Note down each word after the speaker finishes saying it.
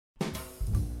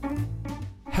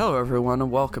Hello, everyone,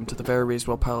 and welcome to the Very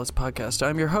Reasonable Pilots Podcast.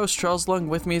 I'm your host, Charles Lung.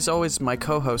 With me, as always, my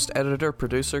co-host, editor,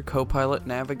 producer, co-pilot,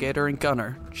 navigator, and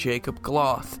gunner, Jacob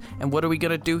Gloth. And what are we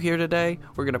going to do here today?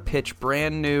 We're going to pitch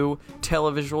brand new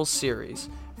televisual series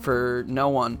for no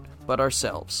one but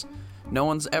ourselves. No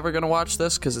one's ever going to watch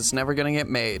this because it's never going to get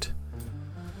made.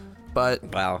 But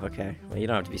wow, okay. Well, you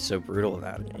don't have to be so brutal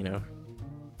about it, you know.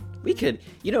 We could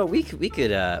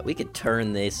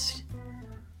turn this.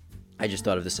 I just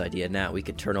thought of this idea now. We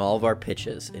could turn all of our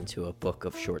pitches into a book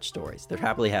of short stories. There'd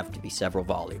probably have to be several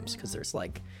volumes because there's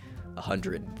like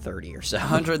 130 or so.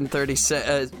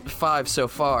 135 so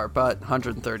far, but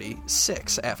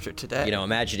 136 after today. You know,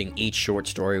 imagining each short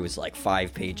story was like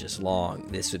 5 pages long.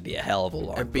 This would be a hell of a long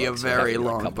book. It'd be a very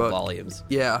long book. Volumes.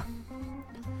 Yeah.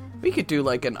 We could do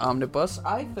like an omnibus.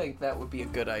 I think that would be a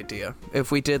good idea.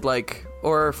 If we did like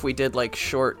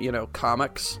short,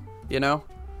 comics,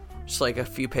 Just like a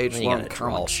few page long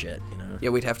comics. Shit, Yeah,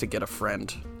 we'd have to get a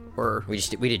friend. Or we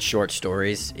did short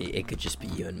stories. It could just be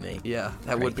you and me. Yeah,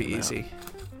 that would be easy.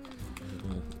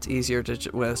 Mm-hmm. It's easier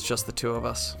when it's just the two of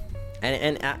us.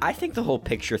 And I think the whole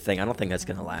picture thing, I don't think that's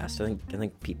gonna last. I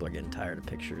think people are getting tired of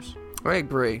pictures. I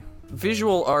agree.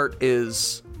 Visual art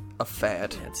is a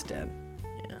fad. Yeah, it's dead.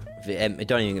 Yeah.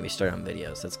 Don't even get me started on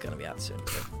videos. That's gonna be out soon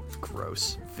too.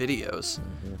 Gross. Videos.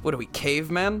 Mm-hmm. What are we,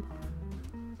 cavemen?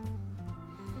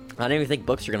 I don't even think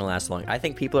books are going to last long. I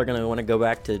think people are going to want to go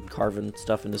back to carving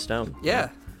stuff into stone. Yeah,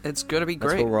 it's going to be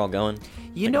great. That's where we're all going.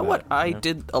 You know what I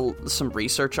did some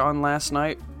research on last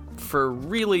night for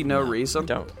really no reason?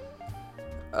 Don't.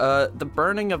 The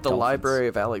burning of the Library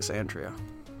of Alexandria.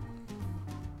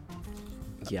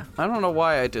 Yeah. I don't know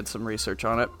why I did some research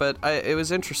on it, but it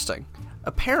was interesting.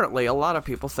 Apparently, a lot of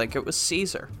people think it was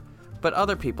Caesar, but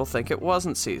other people think it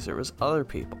wasn't Caesar. It was other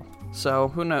people. So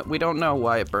who knows? We don't know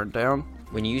why it burned down.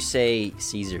 When you say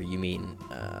Caesar, you mean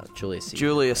Julius Caesar.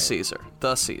 Julius Caesar,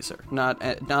 the Caesar, not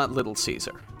Little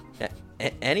Caesar.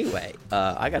 Anyway,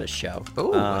 I got a show.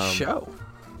 Oh, a show.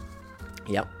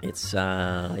 Yep, it's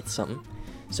something.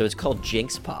 So it's called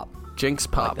Jinx Pop. Jinx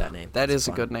Pop. I like that name. That it's is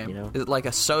fun, a good name. You know? Is it like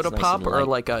a soda nice pop or light.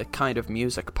 like a kind of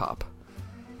music pop?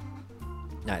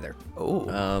 Neither.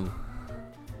 Oh.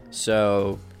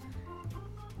 So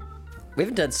we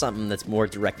haven't done something that's more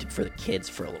directed for the kids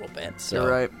for a little bit. So you're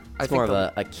right. It's more of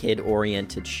a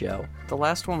kid-oriented show. The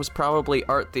last one was probably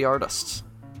Art the Artist.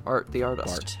 Art the Artist.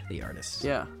 Bart the Artist.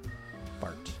 Yeah.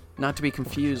 Bart. Not to be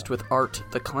confused with Art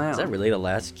the Clown. Is that really the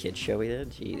last kid show we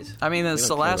did? Jeez. I mean, it's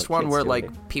the last one where,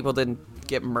 like, people didn't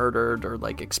get murdered or,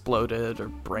 like, exploded or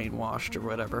brainwashed or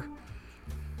whatever.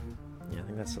 Yeah, I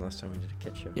think that's the last time we did a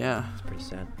kid show. Yeah. It's pretty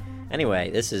sad. Anyway,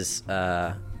 this is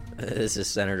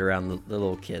centered around the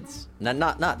little kids.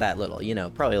 Not that little,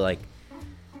 probably like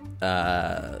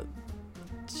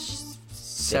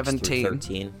 17 through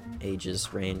 13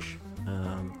 ages range.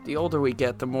 The older we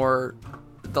get, the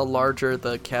larger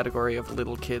the category of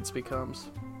little kids becomes.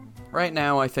 Right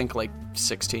now, I think like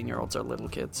 16-year-olds are little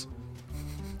kids.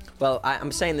 Well,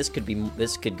 I'm saying this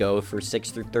could go for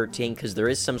 6 through 13 because there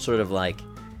is some sort of like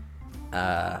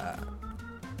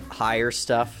higher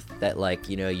stuff that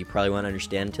you probably won't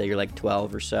understand until you're like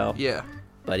 12 or so. Yeah.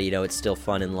 But it's still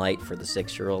fun and light for the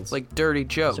 6-year-olds. Like dirty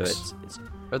jokes.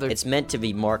 So it's meant to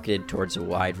be marketed towards a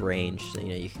wide range, so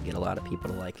you can get a lot of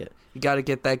people to like it. You got to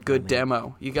get that good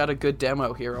demo. You got a good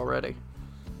demo here already.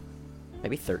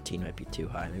 Maybe 13 might be too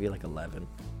high. Maybe like 11.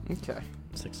 Okay.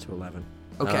 6 to 11.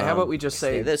 Okay, how about we just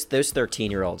say those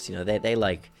 13-year-olds?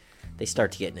 They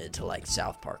start to get into like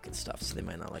South Park and stuff, so they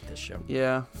might not like this show.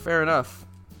 Yeah, fair enough.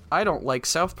 I don't like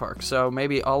South Park, so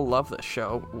maybe I'll love this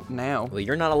show now. Well,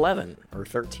 you're not 11 or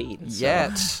 13. So.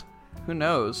 Yet. Who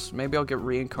knows? Maybe I'll get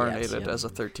reincarnated as a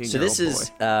 13-year-old So this boy.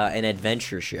 is an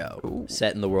adventure show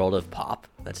set in the world of Pop.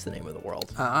 That's the name of the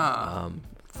world.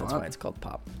 That's why it's called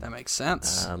Pop. That makes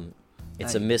sense.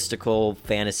 It's a mystical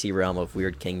fantasy realm of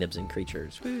weird kingdoms and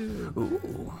creatures.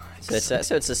 Ooh.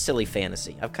 So it's a silly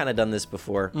fantasy. I've kind of done this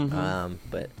before,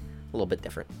 but a little bit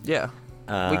different. Yeah.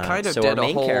 We kind of did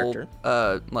a whole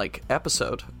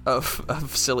episode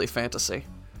of silly fantasy.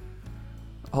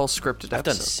 A whole scripted episode. I've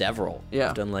done several. Yeah.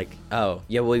 I've done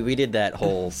we did that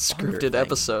whole scripted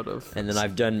episode of. And then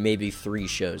I've done maybe 3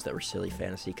 shows that were silly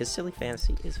fantasy because silly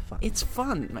fantasy is fun. It's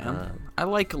fun, man. I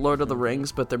like Lord of the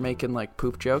Rings, but they're making like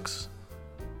poop jokes.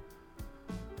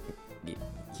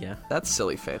 Yeah. That's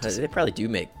silly fantasy. They probably do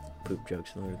make poop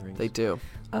jokes in Lord of the Rings. They do.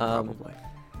 Probably.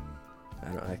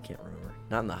 I can't remember.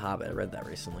 Not in The Hobbit. I read that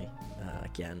recently.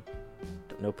 Again.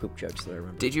 No poop jokes that I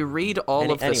remember. Did you read all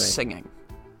of the singing?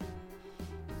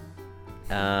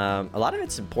 A lot of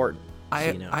it's important.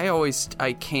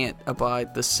 I can't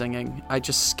abide the singing. I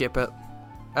just skip it.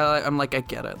 I'm like, I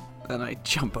get it, and I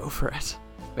jump over it.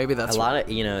 Maybe that's a lot of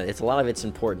a lot of it's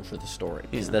important for the story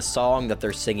because Yeah. the song that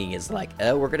they're singing is like,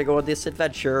 oh, we're gonna go on this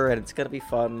adventure and it's gonna be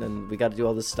fun and we got to do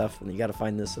all this stuff and you got to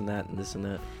find this and that and this and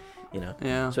that,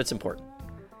 Yeah. So it's important.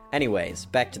 Anyways,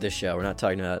 back to the show. We're not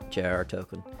talking about J.R.R.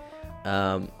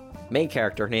 Tolkien. Main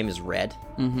character, her name is Red.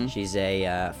 Mm-hmm. She's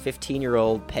a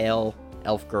 15-year-old pale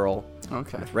elf girl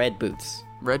Okay. with red boots.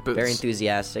 Red boots. Very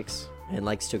enthusiastic and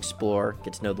likes to explore,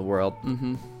 get to know the world.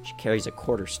 Mm-hmm. She carries a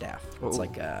quarterstaff. It's Ooh.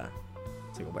 like a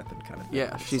weapon kind of thing.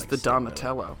 Yeah, It's she's like the standard.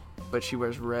 Donatello, but she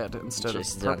wears red instead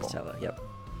She's of the purple. Donatello, yep.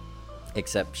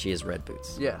 Except she has red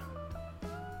boots. Yeah.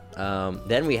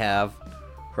 Then we have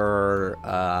her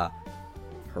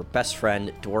her best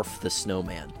friend, Dwarf the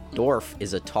Snowman. Dwarf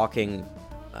is a talking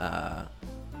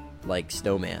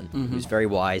snowman who's very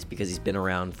wise because he's been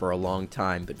around for a long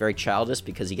time, but very childish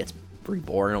because he gets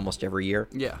reborn almost every year.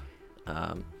 Yeah.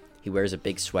 He wears a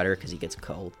big sweater because he gets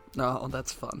cold. Oh,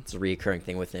 that's fun. It's a reoccurring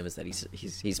thing with him is that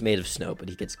he's made of snow, but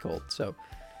he gets cold. So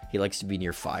he likes to be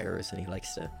near fires and he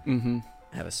likes to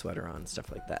have a sweater on and stuff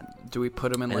like that. Do we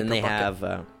put him in And like then a they bucket?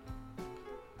 have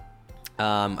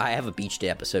I have a beach day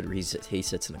episode where he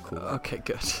sits in a cooler. Okay,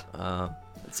 good.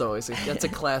 It's always that's a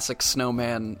classic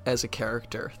snowman as a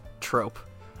character trope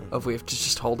of we have to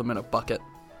just hold him in a bucket.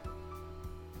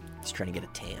 He's trying to get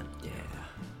a tan. Yeah.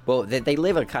 Well, they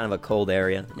live in kind of a cold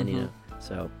area, and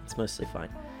so it's mostly fine.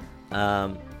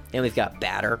 And we've got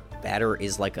Batter. Batter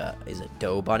is a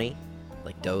dough bunny,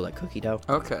 like cookie dough.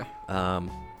 Okay.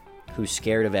 Who's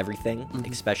scared of everything,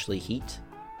 especially heat,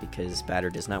 because Batter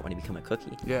does not want to become a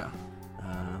cookie. Yeah.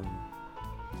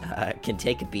 Can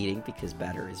take a beating because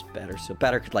Batter is Batter, so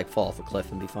Batter could fall off a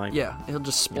cliff and be fine. Yeah, he'll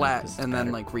just splat 'cause and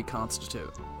then Batter.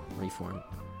 reconstitute. Reform,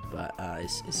 but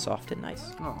is soft and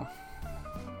nice. Oh.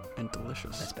 And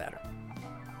delicious. That's Batter.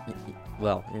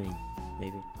 Well, I mean,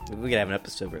 maybe we could have an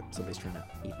episode where somebody's trying to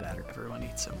eat Batter. Everyone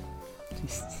eats him.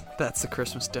 That's the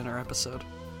Christmas dinner episode.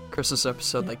 Christmas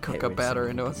episode, they cook Hey, a wait, batter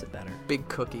somebody into eats a Batter. big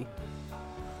cookie.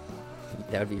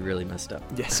 That would be really messed up.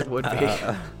 Yes, it would be.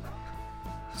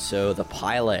 So the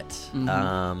pilot.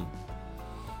 Mm-hmm.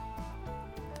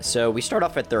 So we start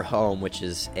off at their home, which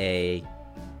is it's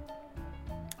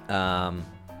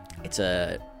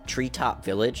a treetop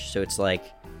village. So it's like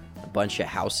a bunch of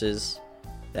houses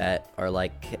that are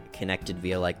connected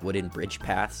via wooden bridge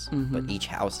paths, but each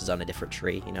house is on a different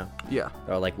tree. Yeah.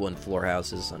 There are one floor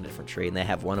houses on a different tree, and they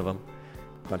have one of them.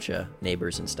 A bunch of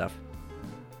neighbors and stuff.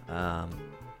 And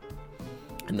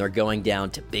they're going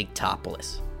down to Big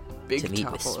Topolis to meet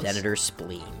with Topolis. Senator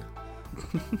Spleen.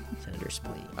 Senator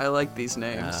Spleen. I like these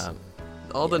names.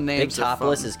 All the names Big are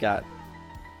Topolis fun. has got.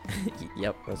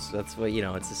 Yep, that's what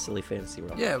it's a silly fantasy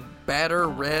world. Yeah, Batter,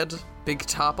 Red, Big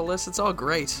Topolis. It's all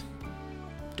great.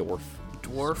 Dwarf,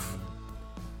 Dwarf.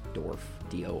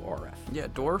 D-O-R-F. Yeah,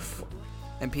 Dwarf.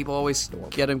 And people always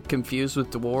get him confused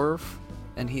with Dwarf,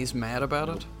 and he's mad about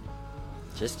it.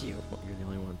 Just you. You're the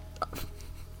only one.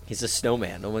 He's a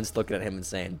snowman. No one's looking at him and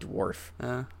saying dwarf.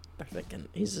 They're thinking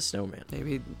he's a snowman.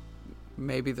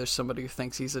 Maybe there's somebody who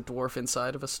thinks he's a dwarf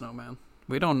inside of a snowman.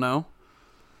 We don't know.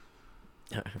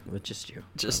 Just you.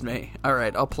 Just me. All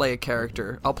right, I'll play a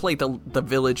character. I'll play the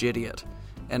village idiot,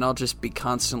 and I'll just be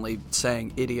constantly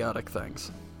saying idiotic things.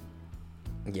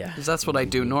 Yeah. Because that's what I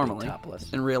do Big normally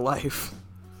Topolis. in real life.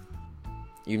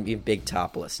 You'd be Big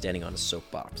Topolis standing on a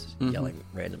soapbox, yelling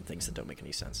random things that don't make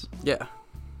any sense. Yeah.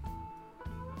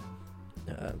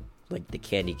 The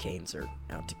candy canes are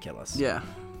out to kill us. Yeah.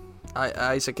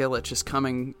 Isaac Illich is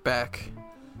coming back.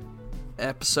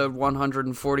 Episode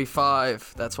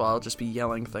 145. That's why I'll just be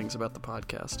yelling things about the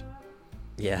podcast.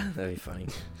 Yeah, that'd be funny.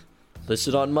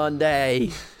 Listen on Monday.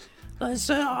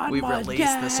 Listen on We Monday.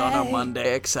 released this on a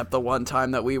Monday, except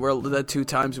the 2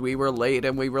 times we were late,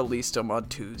 and we released them on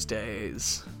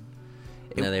Tuesdays.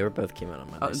 No, they were both came out on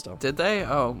Monday still. Did they?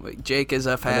 Oh, Jake is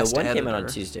a fast one editor. came out on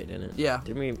Tuesday, didn't it? Yeah.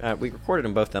 Didn't we? We recorded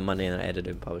them both on Monday and then I edited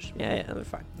and published. Yeah, they're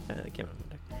fine. They came out on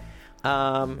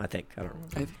Monday. I think. I don't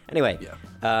remember. Anyway,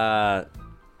 Yeah.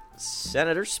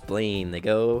 Senator Spleen.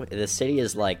 The city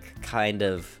is kind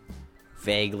of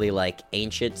vaguely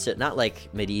ancient, not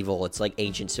medieval. It's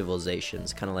ancient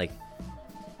civilizations, kind of like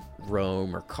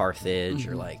Rome or Carthage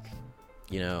or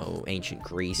ancient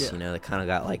Greece. Yeah. They kind of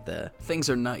got the Things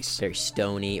are nice. very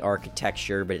stony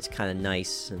architecture, but it's kind of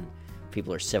nice and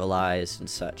people are civilized and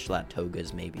such. A lot of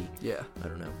togas, maybe. Yeah. I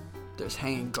don't know. There's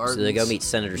hanging gardens. So they go meet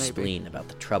Senator maybe. Spleen about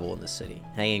the trouble in the city.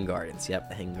 Hanging Gardens. Yep,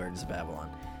 the Hanging Gardens of Babylon.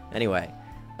 Anyway,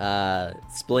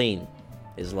 Spleen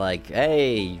is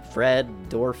hey, Fred,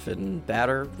 Dwarf, and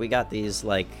Batter, we got these,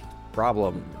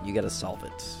 problem. You gotta solve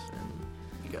it.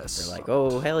 And Yes. They're like,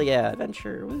 oh, hell yeah,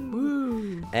 adventure.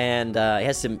 Woo. And he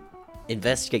has to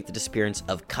investigate the disappearance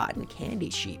of cotton candy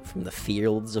sheep from the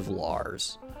fields of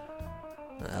Lars.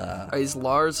 Is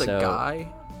Lars a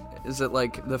guy? Is it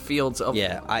like the fields of...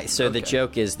 Yeah, the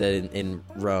joke is that in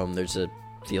Rome, there's a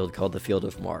field called the Field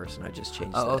of Mars, and I just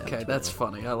changed that. Oh, okay, that's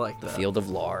funny. I like that. The Field of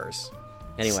Lars.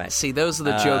 Anyway. See, those are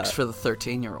the jokes for the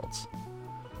 13-year-olds.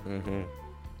 Mm-hmm.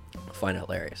 I find it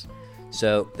hilarious.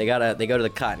 So they go to the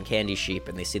cotton candy sheep,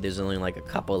 and they see there's only like a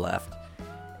couple left,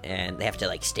 and they have to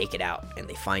like stake it out, and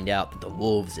they find out that the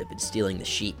wolves have been stealing the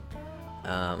sheep.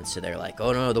 So they're like,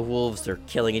 oh no, the wolves, they're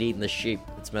killing and eating the sheep.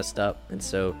 It's messed up. And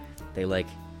so they like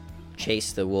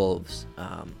chase the wolves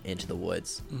into the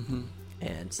woods. Mm-hmm.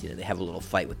 And they have a little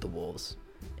fight with the wolves.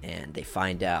 And they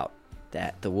find out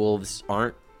that the wolves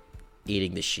aren't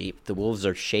eating the sheep. The wolves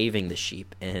are shaving the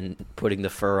sheep and putting the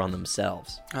fur on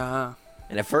themselves. Uh-huh.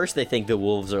 And at first they think the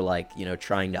wolves are like,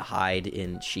 trying to hide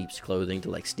in sheep's clothing to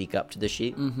like sneak up to the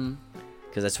sheep. Mm-hmm.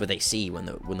 Because that's what they see when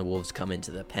the wolves come into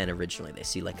the pen originally. They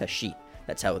see like a sheep.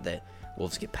 That's how the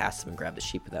wolves get past them and grab the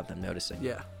sheep without them noticing.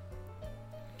 Yeah.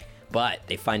 But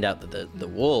they find out that the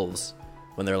wolves,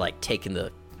 when they're like taking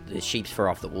the sheep's fur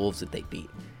off the wolves that they beat,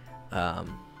 the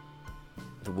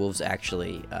wolves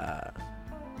actually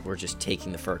were just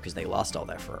taking the fur because they lost all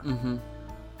their fur. Mm-hmm.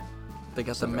 They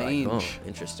got So the they're mange. like, oh,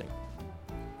 interesting.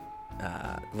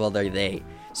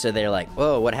 So they're like,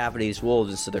 whoa, what happened to these wolves?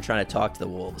 And so they're trying to talk to the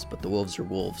wolves, but the wolves are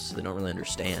wolves, so they don't really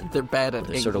understand. They're bad at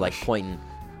They're English. sort of like pointing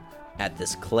at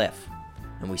this cliff,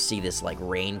 and we see this like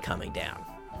rain coming down,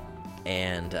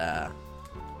 and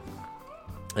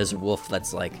there's a wolf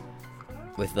that's like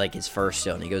with like his fur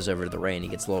still, and he goes over to the rain, he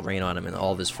gets a little rain on him, and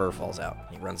all of his fur falls out,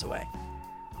 and he runs away.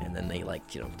 And then they like,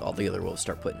 all the other wolves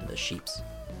start putting the sheep's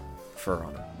fur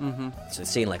on him. Mm-hmm. So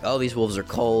it's seeing like, oh, these wolves are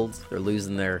cold, they're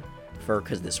losing their fur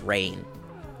because of this rain,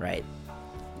 right?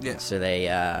 Yeah. So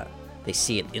they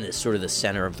see it in the sort of the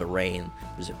center of the rain.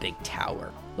 There's a big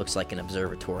tower. Looks like an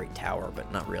observatory tower, but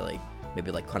not really.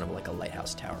 Maybe like kind of like a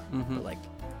lighthouse tower. Mm-hmm. But like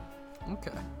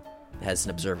Okay. it has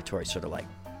an observatory sort of like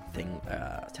thing,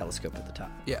 telescope at the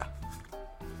top. Yeah.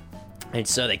 And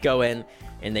so they go in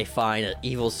and they find an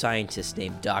evil scientist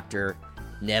named Dr.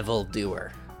 Neville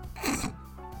Dewar. Get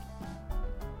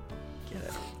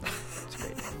it? It's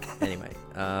great. Anyway,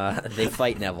 they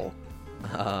fight Neville.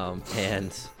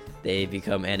 And they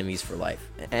become enemies for life.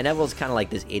 And Neville's kind of like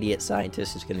this idiot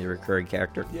scientist who's going to be a recurring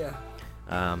character. Yeah.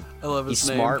 I love his He's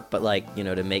name. smart, but like,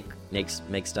 to make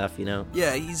stuff,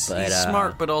 Yeah, he's But,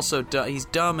 smart, but also he's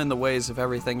dumb in the ways of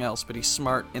everything else, but he's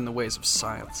smart in the ways of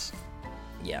science.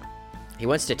 Yeah. He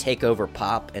wants to take over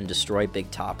Pop and destroy Big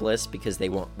Topless because they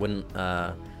wouldn't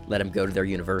let him go to their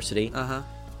university. Uh-huh.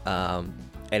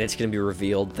 And it's going to be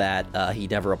revealed that he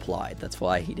never applied. That's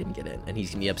why he didn't get in. And he's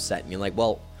going to be upset and be like,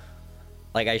 well,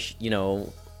 like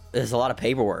there's a lot of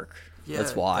paperwork. Yeah,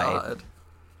 That's why. God.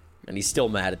 And he's still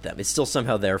mad at them. It's still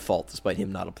somehow their fault despite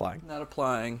him not applying. Not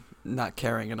applying, not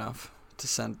caring enough to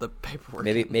send the paperwork.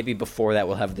 in. Maybe before that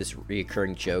we'll have this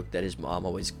reoccurring joke that his mom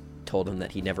always told him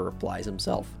that he never applies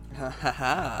himself. Ha ha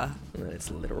ha. And that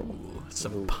it's literal.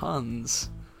 Some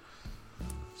puns.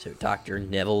 So Dr.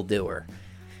 Neville Dewar.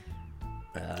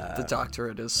 The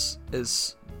doctorate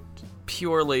is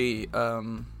purely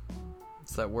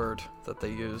what's that word that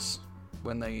they use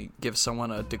when they give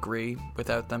someone a degree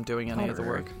without them doing any of the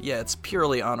Honorary. work? Yeah, it's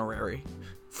purely honorary.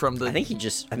 From the I think he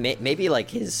just maybe like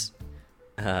his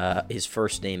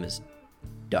first name is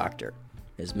Doctor,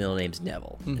 his middle name's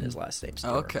Neville, and his last name's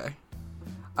Dewar. Okay.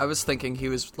 I was thinking he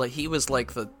was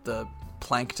like the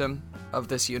plankton of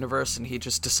this universe, and he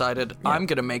just decided, I'm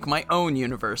gonna make my own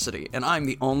university, and I'm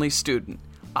the only student.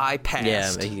 I passed.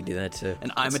 Yeah, maybe you could do that too.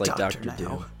 And I'm It's a like doctor Dr. now.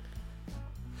 Doom.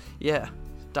 Yeah,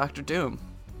 Dr. Doom.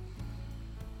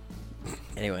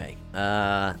 Anyway,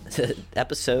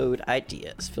 episode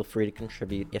ideas. Feel free to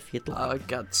contribute if you'd like. I've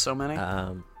got so many.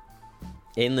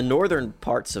 In the northern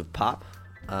parts of Pop,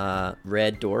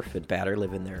 Red, Dwarf, and Batter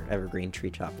live in their evergreen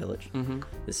treetop village. Mm-hmm.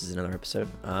 This is another episode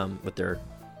with their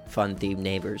fun-themed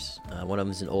neighbors. One of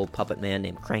them is an old puppet man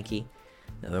named Cranky.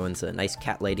 The other one's a nice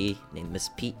cat lady named Miss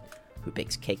Pete, who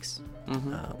bakes cakes.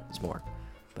 Mm-hmm. There's more,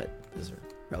 but those are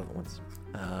relevant ones.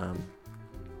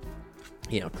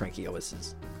 Cranky always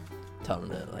is telling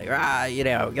them to, like,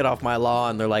 get off my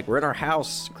lawn. They're like, we're in our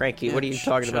house, Cranky. Yeah, what are you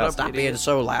talking shut about? up, Stop idiot. being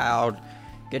so loud.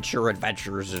 Get your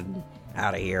adventures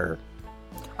out of here.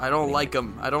 I don't like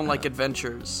them. I don't like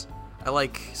adventures. I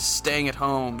like staying at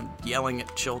home, yelling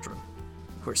at children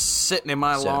who are sitting in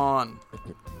my lawn.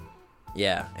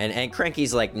 Yeah, and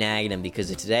Cranky's like nagging him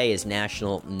because today is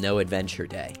National No Adventure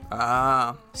Day.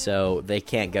 Ah. So they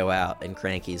can't go out, and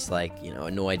Cranky's like,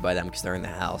 annoyed by them because they're in the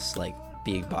house, like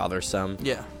being bothersome.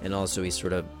 Yeah. And also he's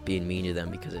sort of being mean to them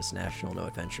because it's National No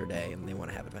Adventure Day and they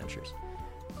want to have adventures.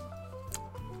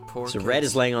 Poor So kids. Red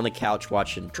is laying on the couch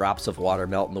watching drops of water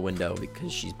melt in the window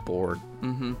because she's bored.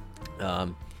 Mm-hmm.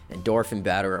 And Dorf and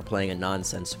Batter are playing a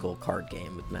nonsensical card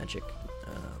game with magic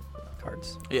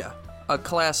cards. Yeah. A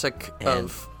classic And-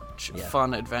 of yeah.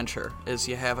 fun adventure is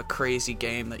you have a crazy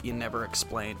game that you never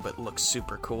explained but looks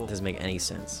super cool. Doesn't make any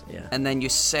sense. Yeah. And then you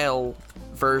sell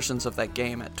versions of that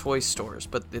game at toy stores,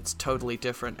 but it's totally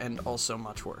different and also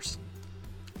much worse.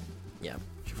 Yeah.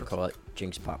 You should call it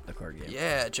Jinx Pop, the card game.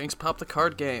 Yeah, Jinx Pop the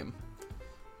card game.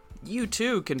 You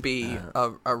too can be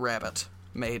a rabbit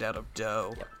made out of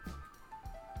dough. Yep.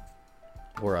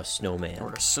 Or a snowman.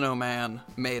 Or a snowman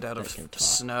made out of That can talk.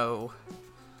 snow.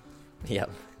 Yep.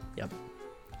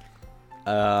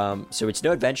 So it's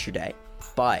No Adventure Day,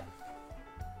 but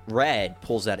Red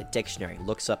pulls out a dictionary,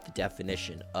 looks up the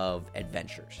definition of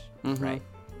adventures, right?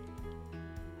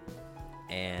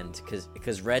 And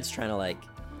because Red's trying to like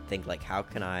think like, how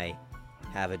can I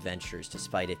have adventures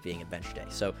despite it being Adventure Day?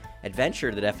 So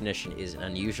adventure, the definition is an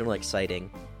unusual,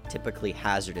 exciting, typically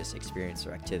hazardous experience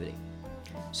or activity.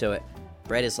 So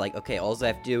Red is like, okay, all I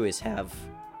have to do is have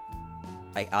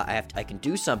I can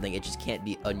do something. It just can't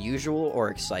be unusual or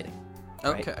exciting.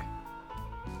 Right? Okay.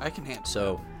 I can handle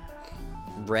So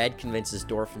Red convinces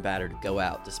Dorf and Batter to go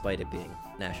out despite it being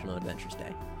National Adventures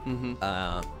Day.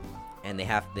 Mm-hmm. And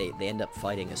they end up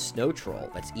fighting a snow troll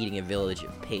that's eating a village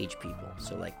of page people.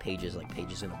 So like pages in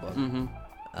a book. Mm-hmm.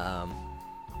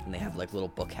 And they have like little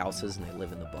book houses and they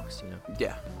live in the books, you know.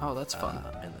 Yeah. Oh, that's fun.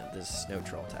 And then this snow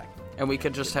troll attack. And we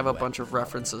could just have a bunch of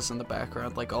references in the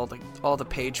background, like all the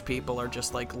page people are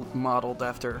just like modeled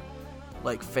after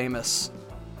like famous,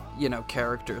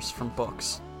 characters from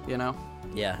books,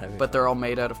 Yeah. But they're all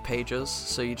made out of pages,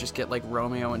 so you just get like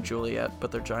Romeo and Juliet,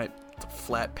 but they're giant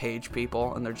flat page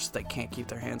people, and they can't keep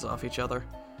their hands off each other.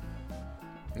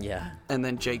 Yeah. And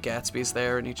then Jay Gatsby's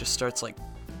there, and he just starts like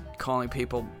calling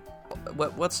people,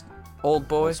 what's old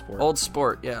boy, old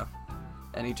sport, yeah.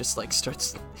 And he just like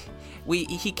starts.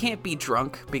 He can't be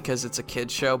drunk because it's a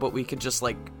kid's show, but we could just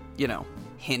like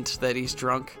hint that he's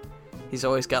drunk. He's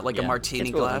always got like a martini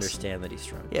kids will glass. understand that he's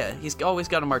drunk. Yeah, he's always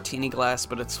got a martini glass,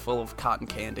 but it's full of cotton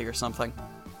candy or something.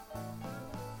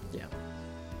 Yeah.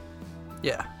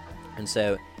 Yeah. And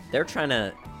so they're trying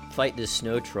to fight this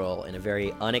snow troll in a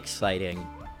very unexciting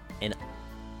and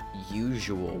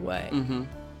usual way,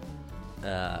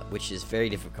 which is very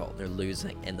difficult. They're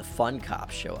losing, and the fun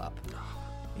cops show up.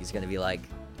 He's going to be like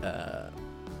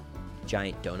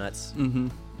giant donuts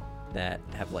that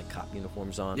have like cop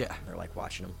uniforms on. Yeah. They're like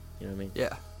watching them. You know what I mean?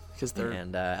 Yeah, because they're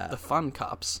And the fun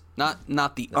cops, not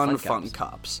the fun unfun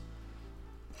cops.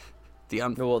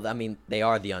 Well, I mean, they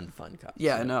are the unfun cops.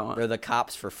 Yeah, I know. They're the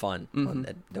cops for fun on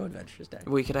No Adventures Day.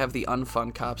 We could have the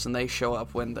unfun cops, and they show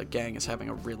up when the gang is having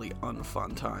a really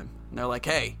unfun time. And they're like,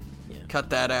 "Hey,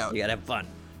 cut that out." You gotta have fun.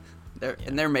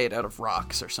 And they're made out of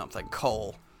rocks or something,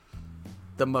 coal.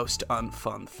 The most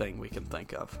unfun thing we can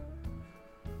think of.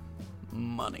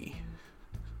 Money.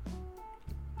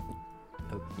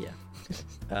 Oh, yeah.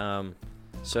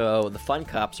 So the fun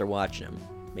cops are watching him,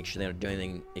 make sure they don't do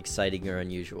anything exciting or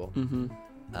unusual.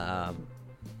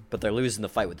 But they're losing the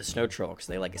fight with the snow troll because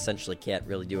they like essentially can't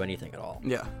really do anything at all.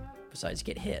 Yeah. Besides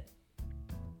get hit.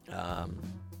 And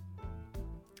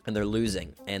they're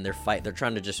losing, and they're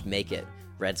trying to just make it.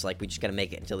 Red's like, we just gotta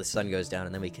make it until the sun goes down,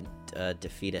 and then we can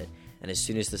defeat it. And as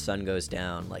soon as the sun goes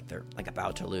down, like they're like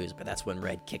about to lose, but that's when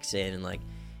Red kicks in and like,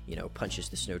 punches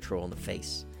the snow troll in the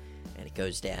face. And it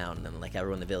goes down, and then like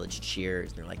everyone in the village cheers,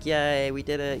 and they're like, "Yay, we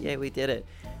did it! Yay, we did it!"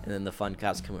 And then the fun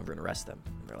cops come over and arrest them.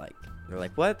 And they're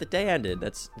like, "What? The day ended?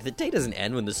 The day doesn't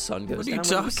end when the sun goes down."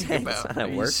 What are you talking That's about? not how Are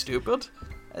it you works. stupid?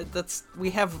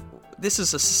 This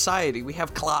is a society. We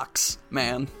have clocks,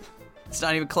 man. It's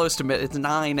not even close to midnight. It's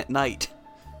 9 at night.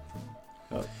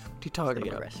 Oh, What are you talking they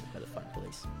get about? arrested by the fun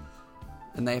police.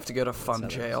 And they have to go to fun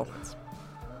That's how that jail. happens.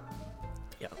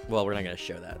 Yeah. Well, we're not gonna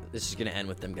show that. This is gonna end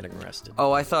with them getting arrested.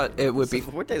 Oh, I thought it would be.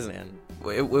 What doesn't end?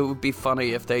 It would be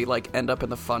funny if they like end up in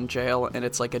the fun jail and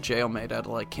it's like a jail made out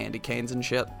of like candy canes and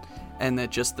shit, and that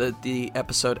just the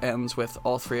episode ends with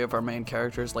all three of our main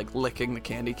characters like licking the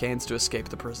candy canes to escape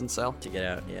the prison cell. To get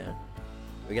out, yeah.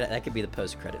 That could be the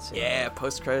post-credit scene. Yeah,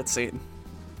 post-credit scene.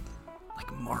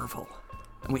 Like Marvel.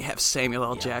 And we have Samuel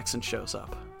L. Jackson shows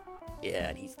up. Yeah,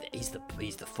 and he's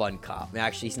the fun cop.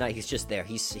 Actually, he's not. He's just there.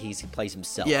 He plays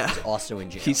himself. Yeah. He's also in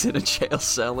jail. He's in a jail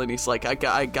cell and he's like,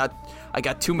 I got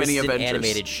too many This is Avengers. an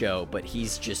animated show, but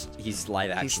he's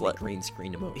live action. like- Green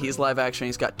screened him over. He's live action.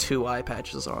 He's got 2 eye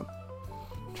patches on.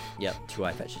 Yep, 2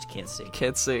 eye patches. Can't see.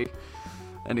 Can't see.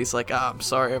 And he's like, I'm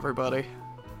sorry, everybody.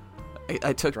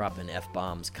 I took dropping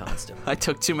F-bombs constantly. I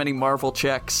took too many Marvel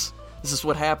checks. This is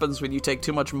what happens when you take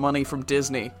too much money from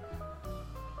Disney.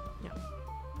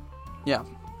 Yeah,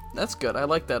 that's good. I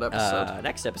like that episode.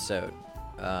 Next episode,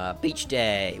 Beach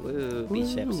Day. Woo,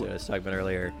 Beach Day episode I was talking about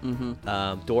earlier.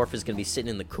 Dorf is going to be sitting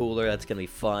in the cooler. That's going to be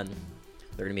fun.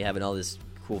 They're going to be having all this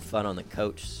cool fun on the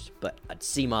coach, but a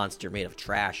sea monster made of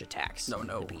trash attacks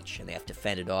the beach, and they have to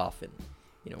fend it off and,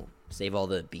 save all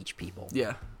the beach people.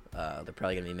 Yeah. They're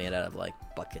probably going to be made out of, like,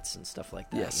 buckets and stuff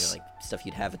like that. Yes. Like, stuff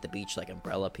you'd have at the beach, like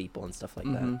umbrella people and stuff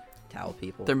like that. Towel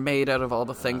people. They're made out of all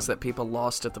the things that people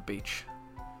lost at the beach.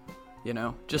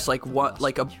 Just like what,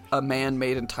 like a man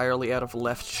made entirely out of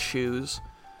left shoes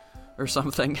or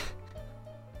something.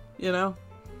 Like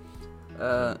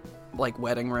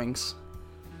wedding rings.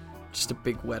 Just a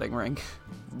big wedding ring.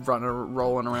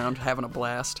 Rolling around, having a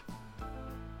blast.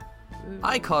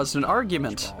 I caused an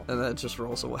argument, and then it just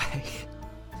rolls away.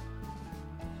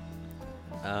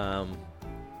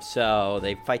 So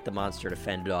they fight the monster to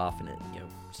fend it off, and it,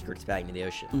 skirts back into the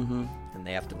ocean. And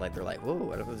they have to, they're like, whoa,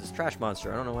 what is this trash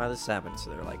monster? I don't know why this happened. So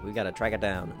they're like, we gotta track it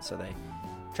down. And so they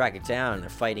track it down, and they're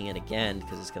fighting it again,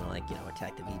 because it's gonna,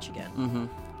 attack the beach again.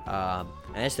 And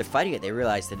as they're fighting it, they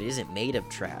realize that it isn't made of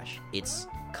trash. It's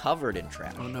covered in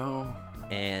trash. Oh, no.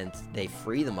 And they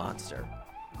free the monster.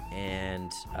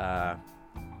 And,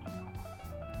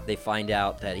 they find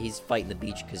out that he's fighting the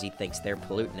beach because he thinks they're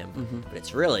polluting him. But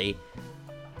it's really...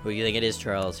 Who do you think it is,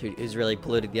 Charles? Who's really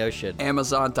polluted the ocean?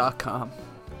 Amazon.com.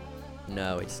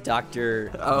 No, it's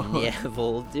Dr. Oh.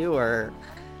 Neville Dewar.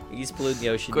 He's polluting the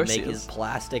ocean to make his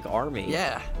plastic army.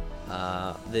 Yeah.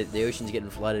 The ocean's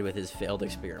getting flooded with his failed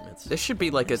experiments. This should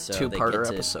be like a So two-parter they get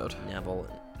to episode. Neville.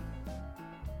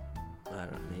 I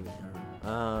don't know, maybe. I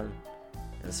don't know.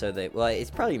 And so it's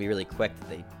probably going to be really quick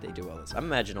that they do all this. I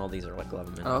imagine all these are like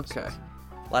 11-minute Okay. episodes.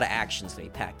 A lot of action's going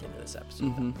to be packed into this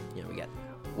episode. We got...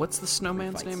 What's the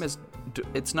snowman's fights. name?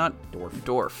 It's not Dorf.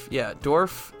 Dorf. Yeah,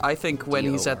 Dorf. I think when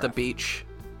he's at the D-O-R-F. beach,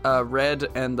 Red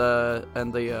and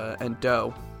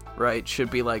Doe, right, should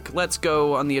be like, let's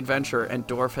go on the adventure. And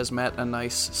Dorf has met a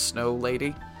nice snow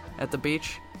lady at the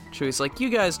beach. So he's like, you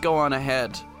guys go on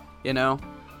ahead.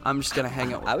 I'm just gonna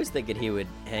hang out. I was thinking he would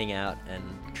hang out and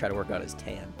try to work out his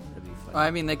tan. That'd be fun.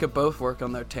 I mean, they could both work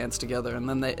on their tans together, and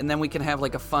then we can have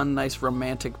like a fun, nice,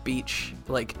 romantic beach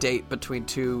date between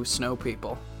two snow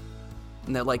people.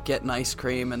 And they're like getting ice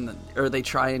cream, or they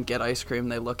try and get ice cream.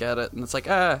 They look at it, and it's like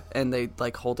and they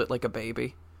hold it like a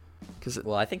baby.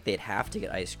 Well, I think they'd have to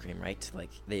get ice cream, right?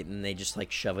 They just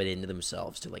shove it into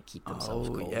themselves to keep themselves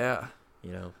cold. Oh yeah,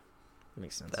 that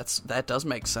makes sense. That does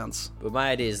make sense. But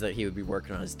my idea is that he would be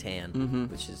working on his tan,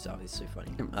 which is obviously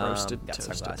funny. Roasted, got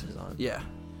toasted. sunglasses on. Yeah,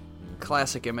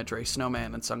 classic imagery: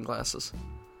 snowman and sunglasses.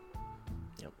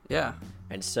 Yep. Yeah.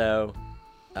 And so,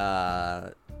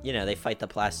 they fight the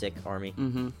plastic army.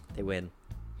 They win,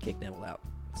 kick Neville out.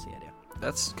 That's the idea.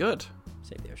 That's good.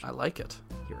 Save the ocean. I like it.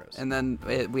 Heroes. And then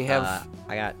we have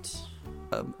I got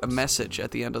a message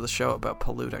at the end of the show about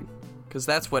polluting. Because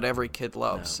that's what every kid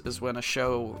loves, is when a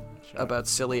show about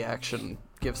silly action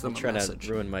gives them a message. Trying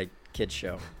to ruin my kid's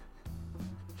show.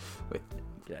 Wait,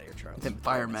 get out of here, Charles.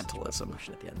 Environmentalism.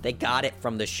 At the end. They got it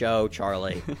from the show,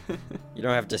 Charlie. You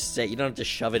don't have to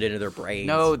shove it into their brains.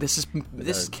 No, this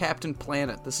is Captain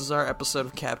Planet. This is our episode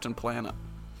of Captain Planet.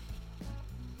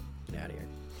 Get out of here.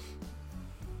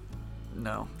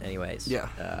 No. Anyways. Yeah.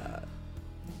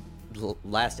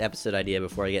 Last episode idea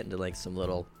before I get into some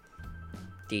little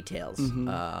details.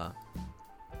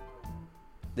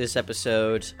 This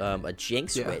episode, a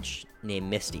Jinx witch named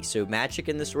Misty. So magic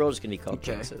in this world is going to be called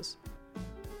Jinxes.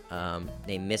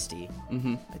 Named Misty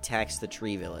attacks the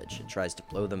tree village and tries to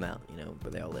blow them out,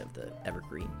 where they all live, the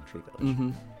Evergreen Tree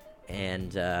Village.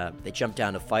 And they jump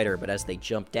down to fight her, but as they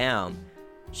jump down,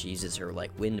 she uses her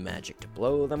wind magic to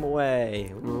blow them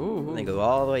away. Ooh. And they go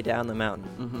all the way down the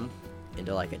mountain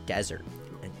into a desert.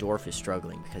 And Dorf is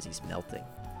struggling because he's melting.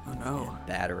 Oh no. And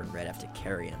Batter and Red have to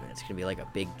carry him. And it's going to be a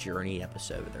big journey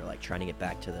episode. They're trying to get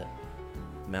back to the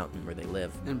mountain where they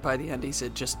live. And by the end,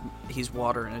 he's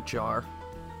water in a jar.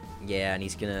 Yeah, and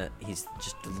he's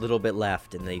just a little bit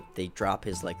left, and they drop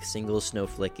his single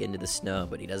snowflake into the snow,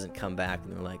 but he doesn't come back,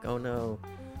 and they're like, oh no.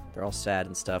 They're all sad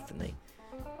and stuff, but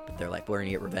they're like, we're gonna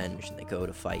get revenge, and they go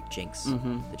to fight Jinx,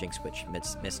 the Jinx witch,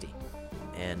 Misty,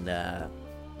 and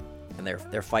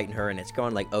they're fighting her, and it's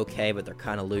going okay, but they're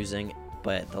kind of losing.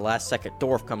 But the last second,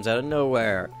 Dorf comes out of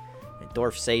nowhere, and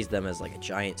Dorf saves them as a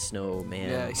giant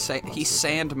snowman. Yeah, he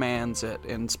Sandmans it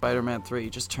in Spider-Man 3. He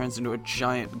just turns into a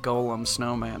giant golem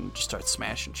snowman and just starts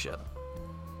smashing shit.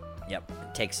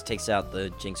 Yep, takes out the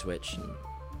Jinx witch, and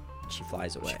she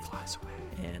flies away.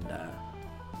 And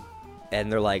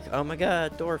and they're like, "Oh my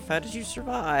God, Dorf, how did you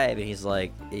survive?" And he's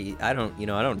like, "I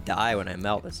don't die when I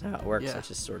melt. That's not how it works. Yeah. I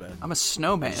just sort of, I'm a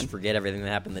snowman. just forget everything that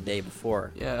happened the day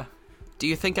before." Yeah. Do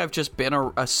you think I've just been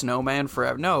a snowman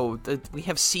forever? No, we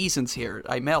have seasons here.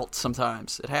 I melt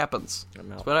sometimes. It happens. I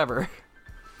melt. It's whatever.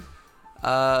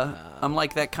 I'm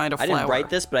like that kind of flower. I didn't write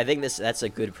this, but I think that's a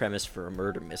good premise for a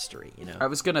murder mystery. I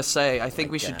was gonna say, I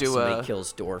think we should do somebody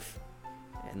kills Dorf,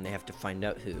 and they have to find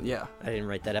out who. Yeah. I didn't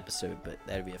write that episode, but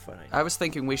that'd be a fun idea. I was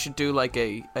thinking we should do like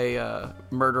a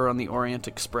Murder on the Orient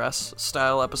Express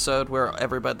style episode where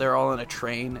they're all in a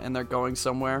train and they're going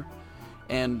somewhere,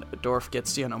 and Dorf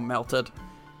gets melted,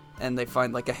 and they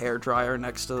find like a hairdryer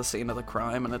next to the scene of the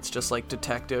crime, and it's just like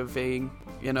detective-ing,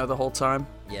 the whole time.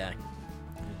 Yeah.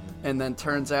 And then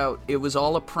turns out it was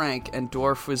all a prank, and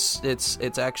Dorf it's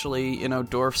actually,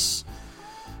 Dorf's,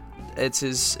 it's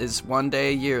his one day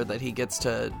a year that he gets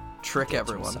to trick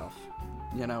everyone, himself.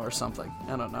 Or something.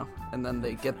 I don't know. And then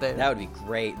they get there. That would be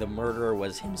great. The murderer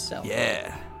was himself.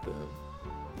 Yeah. Boom.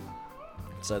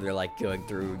 So they're like going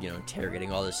through,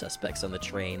 interrogating all the suspects on the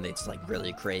train. It's like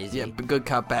really crazy. Yeah, good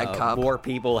cop, bad cop. More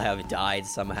people have died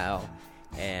somehow.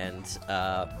 And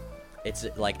it's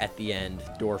like at the end,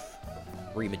 Dorf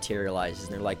rematerializes,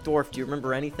 and they're like, "Dorf, do you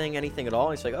remember anything at all?"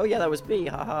 And he's like, "Oh yeah, that was me,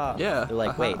 haha." Yeah. They're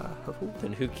like, "Wait,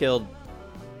 then who killed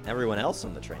everyone else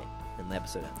on the train?" And the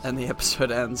episode ends. And the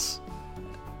episode ends,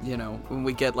 when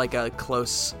we get like a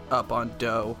close up on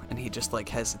Doe, and he just like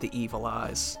has the evil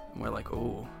eyes, and we're like,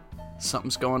 "Ooh,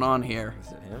 something's going on here."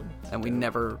 Is it him? And we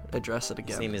never address it again.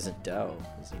 His name isn't Doe.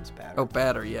 His name's Batter. Oh,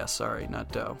 Batter. Yeah, sorry,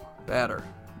 not Doe. Batter.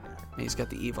 And he's got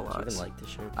the evil I eyes. even like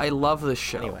this show. I love this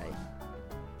show. Anyway.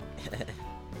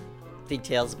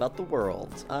 Details about the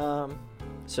world.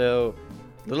 So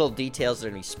little details that are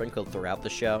gonna be sprinkled throughout the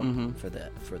show for the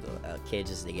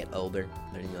kids as they get older.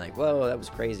 They're gonna be like, "Whoa, that was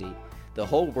crazy." The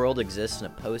whole world exists in a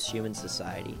post-human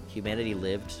society. Humanity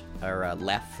left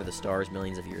for the stars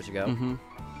millions of years ago.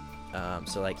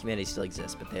 So like humanity still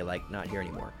exists, but they like not here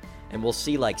anymore. And we'll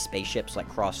see like spaceships like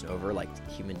crossing over, like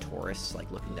human tourists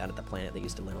like looking down at the planet they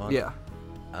used to live on. Yeah.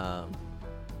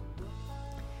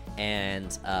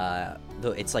 And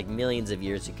it's like millions of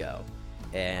years ago,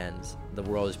 and the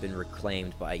world has been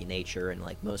reclaimed by nature, and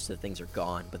like most of the things are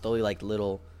gone, but there'll be like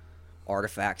little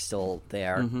artifacts still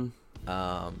there.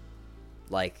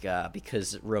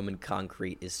 Because Roman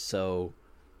concrete is so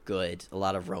good, a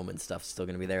lot of Roman stuff's still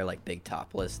going to be there, like Big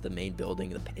Topless. The main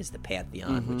building is the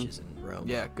Pantheon, which is in Rome.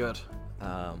 Yeah, good.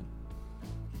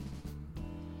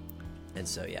 And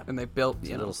so, yeah. And they built,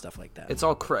 little stuff like that. It's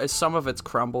all, some of it's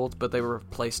crumbled, but they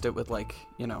replaced it with, like,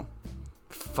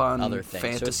 fun other things.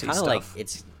 fantasy so it's kind of stuff. like,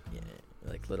 it's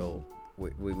like little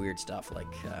weird stuff, like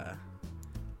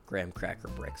graham cracker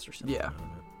bricks or something. Yeah.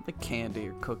 Like candy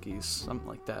or cookies, something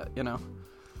like that,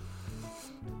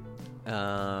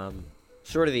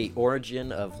 Sort of the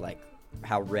origin of, like,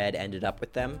 how Red ended up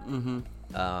with them.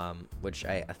 Which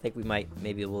I think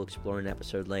maybe we'll explore in an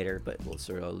episode later, but we'll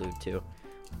sort of allude to.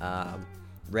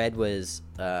 Red was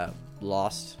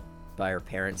lost by her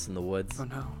parents in the woods. Oh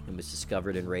no. And was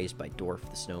discovered and raised by Dorf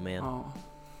the snowman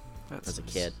as a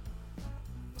kid.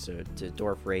 So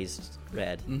Dorf raised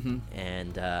Red,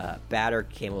 and Batter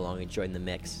came along and joined the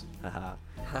mix.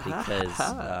 Because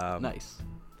nice.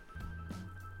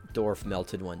 Dorf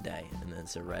melted one day, and then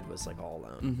so Red was like all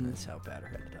alone. And that's how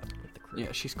Batter ended up with the crew.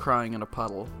 Yeah, she's crying in a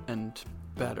puddle, and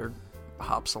Batter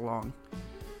hops along,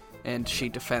 and she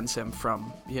defends him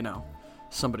from,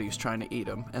 somebody who's trying to eat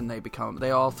him, and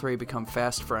they all three become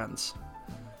fast friends.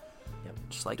 Yep.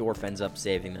 Just like Dorf ends up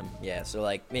saving them. Yeah, so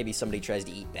like maybe somebody tries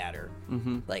to eat Batter.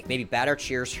 Like maybe Batter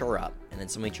cheers her up, and then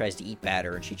somebody tries to eat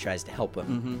Batter, and she tries to help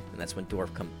him, and that's when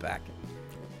Dorf comes back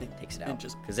and takes it out.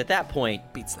 Because at that point,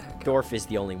 beats the heck. Dorf is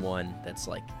the only one that's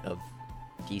like of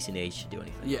decent age to do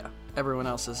anything. Yeah, everyone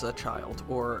else is a child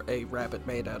or a rabbit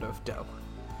made out of dough.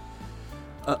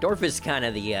 Dorf is kind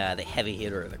of the heavy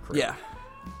hitter of the crew. Yeah.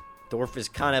 Dorf is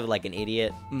kind of like an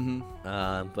idiot,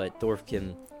 but Dorf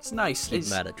can. It's nice. Keep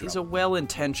him out of trouble. He's a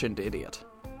well-intentioned idiot,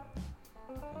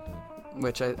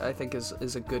 which I think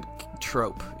is a good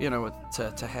trope,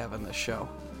 to have in this show.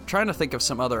 I'm trying to think of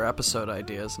some other episode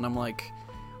ideas, and I'm like,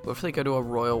 what if they go to a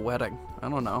royal wedding? I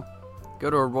don't know.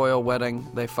 Go to a royal wedding,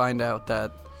 they find out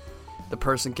that the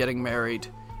person getting married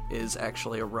is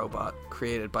actually a robot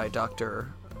created by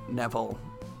Dr. Neville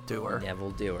Dewar. Neville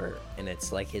Dewar, and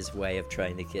it's like his way of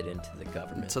trying to get into the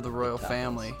government. To the royal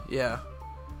family, yeah.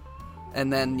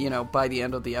 And then, by the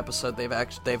end of the episode, they've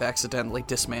accidentally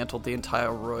dismantled the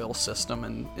entire royal system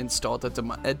and installed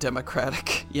a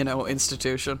democratic,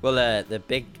 institution. Well, the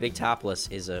Big Topless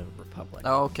is a republic.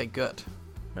 Oh, okay, good.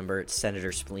 Remember, it's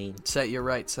Senator Spleen. You're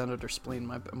right, Senator Spleen.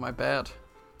 My bad.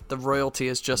 The royalty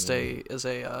is just a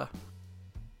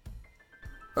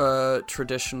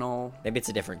traditional. Maybe it's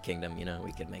a different kingdom.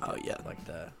 We could make it like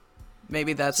the.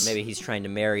 Maybe that's. So maybe he's trying to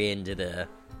marry into the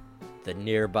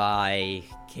nearby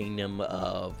kingdom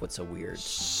of what's a weird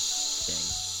thing?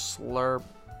 Slurp.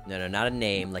 No, not a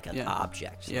name, like an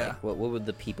object. Yeah. Like, what would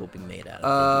the people be made out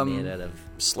of? They'd be made out of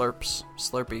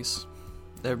Slurpees.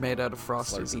 They're made out of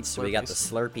Frosties and Slurpees. So we got the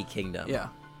Slurpee kingdom. Yeah.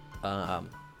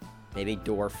 Maybe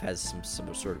Dorf has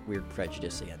some sort of weird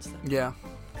prejudice against them. Yeah.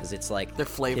 Because it's like they're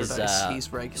flavored ice.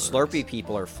 He's regular. Slurpee ice.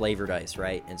 People are flavored ice,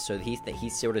 right? And so he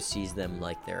sort of sees them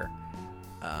like they're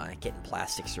getting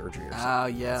plastic surgery or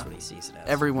something. Yeah. That's what he sees it as.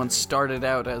 Everyone started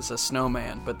out as a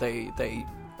snowman, but they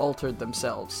altered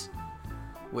themselves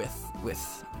with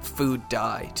food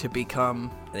dye to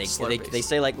become Slurpees. They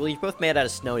say, like, well, you're both made out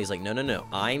of snow. And he's like, no,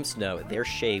 I'm snow. They're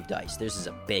shaved ice. There's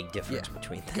a big difference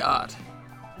between them. God.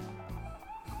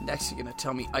 Next, you're going to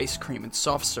tell me ice cream and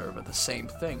soft serve are the same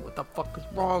thing. What the fuck is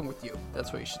wrong with you?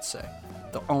 That's what you should say.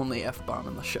 The only F-bomb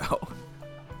in the show.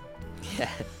 Yeah.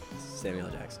 Samuel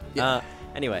Jackson. Yeah.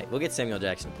 Anyway, we'll get Samuel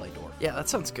Jackson to play Dorf. Yeah, that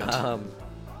sounds good.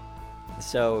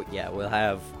 So, yeah, we'll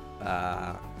have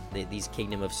these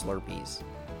Kingdom of Slurpees.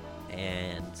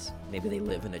 And maybe they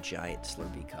live in a giant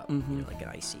Slurpee cup, like an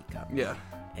icy cup. Yeah.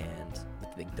 And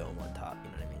with the big dome on top, you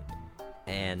know what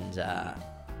I mean? And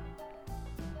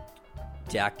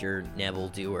Dr. Neville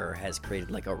Dewar has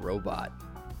created like a robot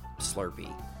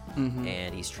Slurpee.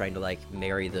 And he's trying to like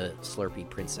marry the Slurpee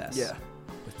princess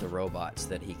with the robot so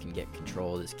that he can get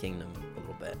control of his kingdom a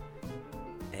little bit.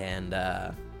 And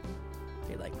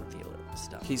they like reveal it and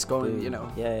stuff. He's going,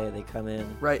 Boom. Yeah, they come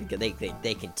in. Right.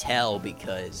 They can tell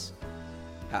because...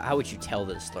 How would you tell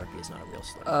that a Slurpee is not a real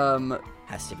Slurpee?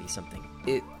 Has to be something.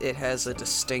 It has a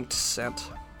distinct scent.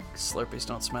 Slurpees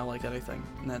don't smell like anything.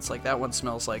 And it's like, that one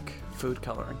smells like food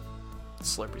coloring.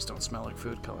 Slurpees don't smell like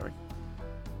food coloring.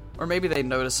 Or maybe they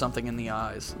notice something in the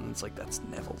eyes, and it's like, that's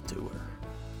Neville Dewar.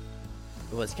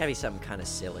 Well, it's gotta be something kind of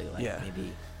silly, like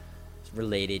maybe it's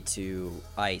related to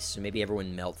ice. So maybe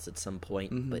everyone melts at some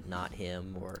point, but not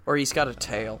him. Or he's got a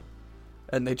tail.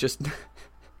 And they just...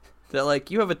 They're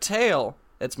like, you have a tail.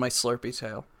 It's my Slurpee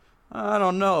tail. I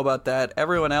don't know about that.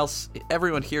 Everyone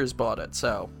here's bought it,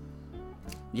 so...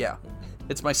 Yeah,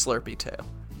 it's my Slurpee tail.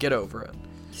 Get over it.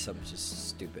 Something just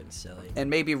stupid and silly. And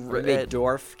maybe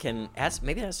Dorf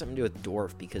maybe it has something to do with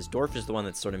Dorf, because Dorf is the one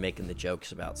that's sort of making the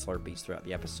jokes about Slurpees throughout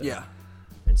the episode. Yeah.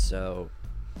 And so...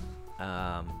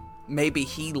 maybe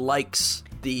he likes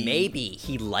the... Maybe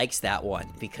he likes that one,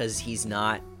 because he's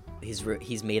not...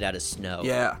 He's made out of snow.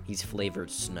 Yeah. He's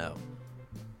flavored snow.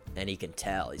 And he can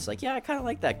tell. He's like, yeah, I kind of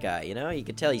like that guy, You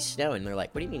can tell he's snow. And they're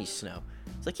like, what do you mean he's snow?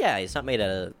 It's like, yeah, he's not made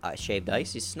out of shaved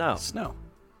ice. He's snow. Snow.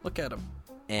 Look at him.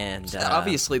 And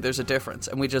obviously there's a difference.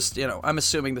 And we just, I'm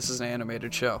assuming this is an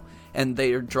animated show. And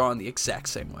they are drawn the exact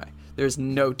same way. There's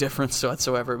no difference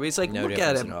whatsoever. But he's like, no look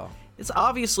at him. At all. It's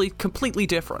obviously completely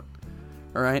different.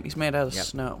 All right? He's made out of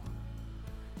snow.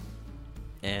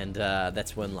 And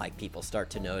that's when, like, people start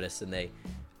to notice, and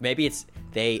maybe it's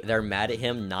they're mad at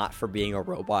him not for being a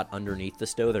robot underneath the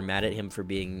snow. They're mad at him for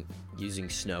using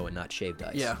snow and not shaved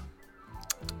ice. Yeah.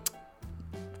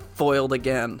 Foiled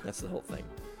again. That's the whole thing.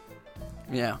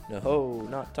 Yeah. No,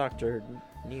 not Dr.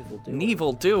 Neville Dewar.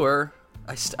 Neville Dewar.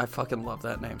 I fucking love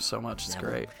that name so much. It's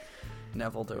great.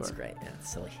 Neville Dewar. It's great. Yeah,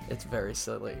 it's silly. It's very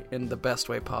silly in the best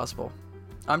way possible.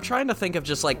 I'm trying to think of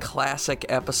just like classic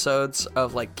episodes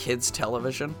of like kids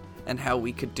television and how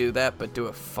we could do that, but do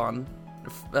it fun,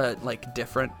 like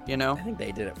different, I think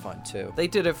they did it fun too. They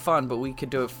did it fun, but we could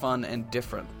do it fun and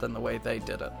different than the way they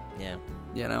did it.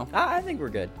 Yeah. I think we're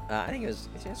good. I think it's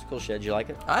a cool show. Did you like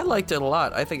it? I liked it a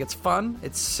lot. I think it's fun.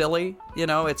 It's silly.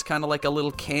 It's kind of like a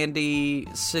little candy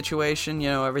situation.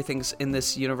 Everything's in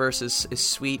this universe is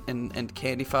sweet and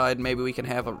candified. Maybe we can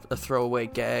have a throwaway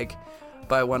gag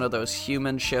by one of those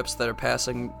human ships that are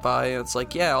passing by. And it's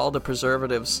like, yeah, all the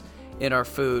preservatives in our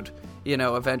food,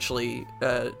 eventually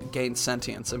gained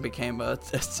sentience and became a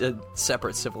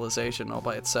separate civilization all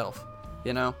by itself,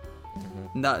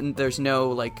 There's no,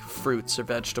 like, fruits or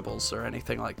vegetables or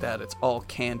anything like that. It's all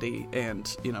candy and,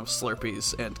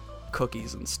 Slurpees and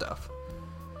cookies and stuff.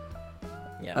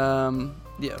 Yeah.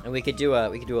 Yeah. And we could do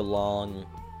a long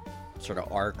sort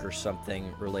of arc or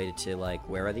something related to, like,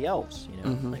 where are the elves,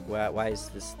 Like, why is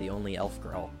this the only elf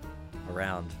girl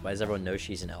around? Why does everyone know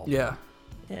she's an elf? Yeah.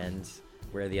 And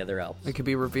where are the other elves? It could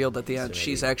be revealed at the end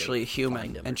she's actually a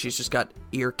human, and she's just got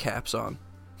ear caps on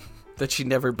that she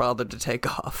never bothered to take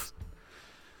off.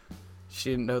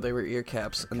 She didn't know they were ear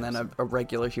caps, and then a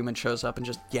regular human shows up and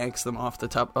just yanks them off the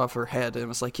top off her head, and it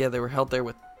was like, yeah, they were held there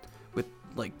with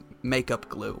like makeup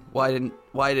glue. Why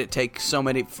did it take so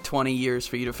many 20 years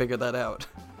for you to figure that out?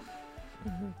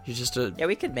 You're just a Yeah,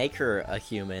 we could make her a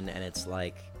human, and it's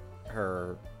like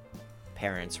her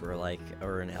parents were like,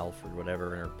 or an elf or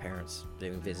whatever, and her parents, they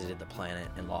visited the planet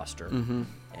and lost her, and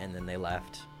then they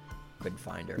left, couldn't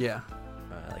find her. yeah.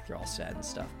 Like they're all sad and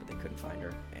stuff, but they couldn't find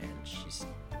her, and she's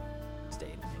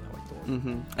stayed and hang out with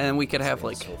Dorf. And we could have So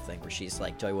like this whole thing where she's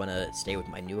like, do I want to stay in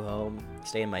my new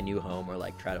home, or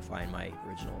like try to find my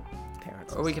original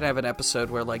parents? or we could have an episode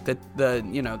where like the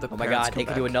you know the Oh my parents god, come they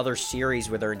could do back. another series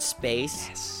where they're in space,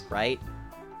 Yes. right?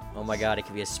 Oh my god, it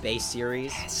could be a space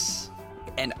series. Yes.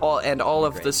 And all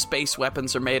of Great. the space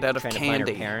weapons are made out of Trying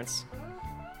candy. to find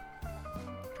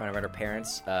her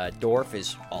parents. Dorf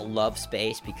love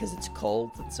space because it's cold,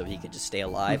 and so he could just stay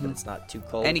alive, and it's not too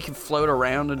cold. And he can float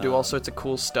around and do all sorts of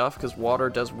cool stuff because water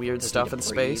does weird stuff in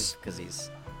space. because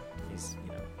he's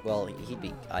well, he'd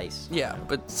be ice. Yeah,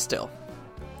 but still,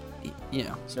 you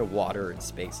know. There's no water in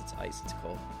space. It's ice. It's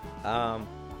cold.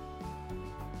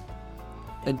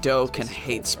 And Doe Space can is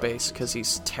hate cold, space because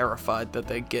he's terrified that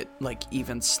they get like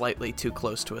even slightly too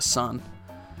close to his sun.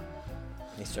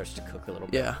 He starts to cook a little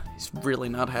bit. Yeah, he's really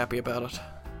not happy about it.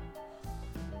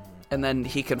 And then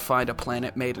he can find a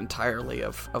planet made entirely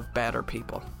of batter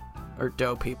people, or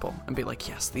Doe people, and be like,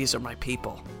 yes, these are my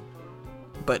people.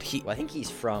 But he, Well, I think he's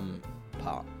from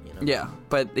Pop. You know. yeah,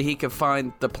 but he can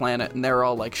find the planet, and they're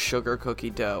all like sugar cookie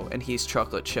dough, and he's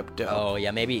chocolate chip dough. Oh yeah,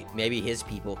 maybe his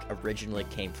people originally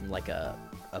came from like a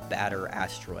batter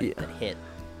asteroid that hit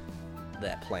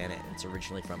that planet. It's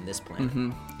originally from this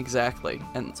planet. Exactly,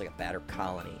 and It's like a batter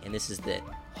colony, and this is the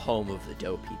home of the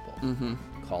Dough people,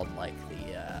 called like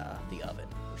the oven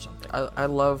or something. I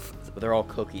love But they're all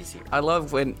cookies here.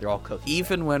 when They're all cookies.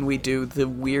 even when we do the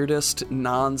weirdest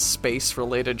non-space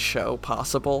related show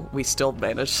possible, we still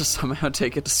manage to somehow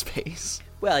take it to space.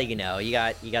 Well, you know, you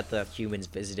got the humans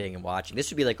visiting and watching. This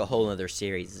would be like a whole other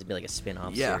series. This would be like a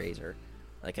spin-off Yeah. series or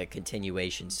like a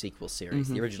continuation sequel series.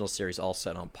 The original series all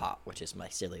set on Pop, which is my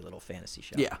silly little fantasy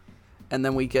show. Yeah, and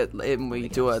then we do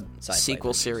a sci-fi sequel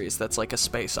versions. series that's like a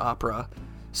space opera,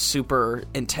 super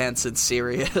intense and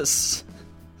serious.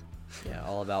 Yeah,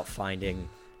 all about finding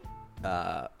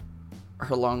Her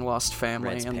long lost family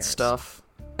Red's and parents. stuff.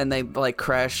 And they like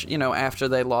crash, you know, after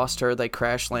they lost her, they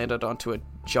crash landed onto a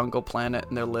jungle planet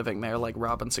and they're living there like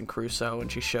Robinson Crusoe,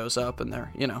 and she shows up and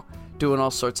they're, you know, doing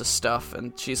all sorts of stuff,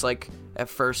 and she's like, at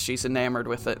first she's enamored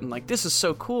with it and like, this is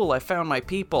so cool, I found my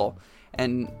people.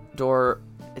 And Dorf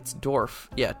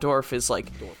is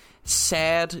like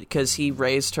sad because he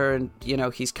raised her and, you know,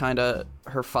 he's kind of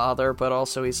her father, but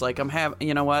also he's like, I'm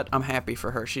happy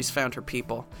for her, she's found her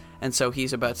people. And so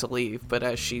he's about to leave, but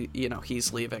as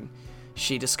he's leaving,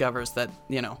 she discovers that,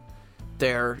 you know,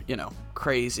 they're, you know,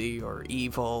 crazy or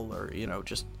evil or, you know,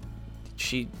 just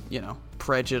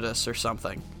prejudice or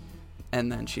something.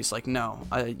 And then she's like, no,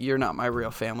 you're not my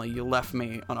real family, you left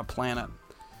me on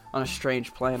a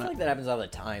strange I planet. feel like that happens all the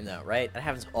time, though, right? That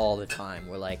happens all the time.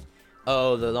 Where like,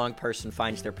 oh, the wrong person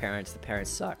finds their parents. The parents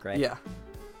suck, right? Yeah.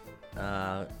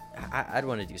 I'd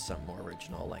want to do something more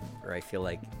original, like where I feel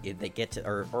like they get to,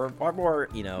 or more,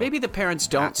 you know. Maybe the parents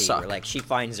don't happy, suck. Where, like she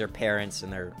finds their parents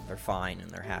and they're fine and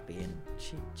they're happy and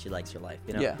she likes her life.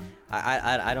 You know. Yeah.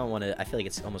 I don't want to. I feel like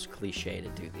it's almost cliche to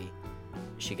do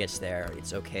she gets there,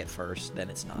 it's okay at first, then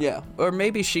it's not. Yeah, or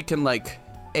maybe she can, like,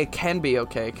 it can be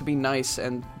okay, it can be nice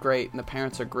and great, and the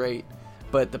parents are great,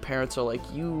 but the parents are like,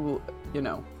 you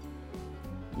know,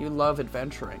 you love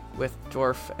adventuring with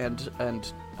Dorf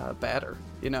and Batter,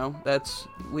 you know?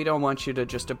 We don't want you to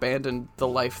just abandon the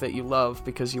life that you love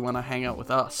because you want to hang out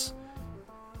with us.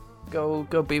 Go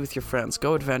be with your friends,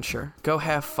 go adventure, go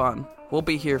have fun. We'll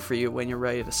be here for you when you're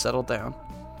ready to settle down.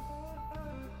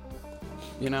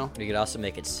 You know? You could also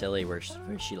make it silly where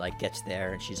she like gets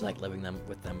there and she's like living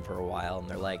with them for a while, and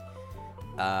they're like,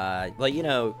 well, you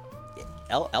know,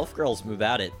 elf girls move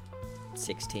out at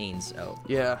 16, so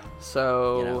Yeah,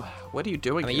 so You know. what are you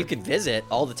doing I mean, here? you can visit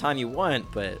all the time you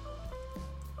want, but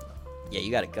yeah, you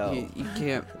gotta go. You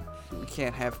can't. We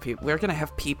can't have people. We're gonna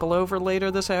have people over later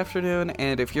this afternoon,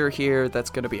 and if you're here, that's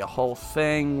gonna be a whole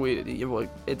thing.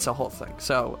 It's a whole thing.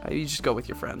 So you just go with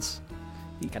your friends.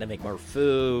 Gotta make more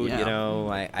food, Yeah. you know.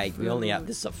 We only have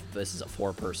this is a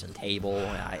 4-person table.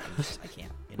 I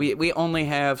can't. You know. We only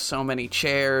have so many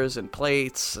chairs and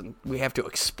plates, and we have to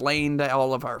explain to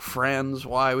all of our friends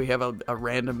why we have a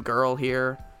random girl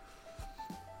here.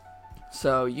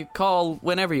 So you call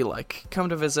whenever you like. Come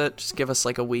to visit. Just give us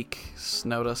like a week's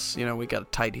notice. You know, we gotta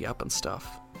tidy up and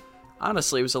stuff.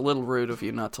 Honestly, it was a little rude of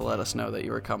you not to let us know that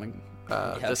you were coming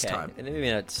this time. And maybe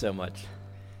not so much,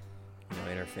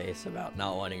 interface about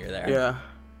not wanting her there. Yeah.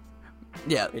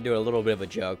 Yeah. We do a little bit of a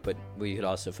joke, but we could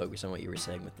also focus on what you were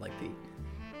saying with like the,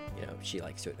 she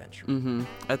likes to adventure. Mm-hmm.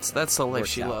 That's the life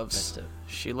she out loves. best of-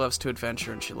 She loves to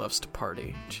adventure and she loves to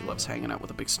party. She loves hanging out with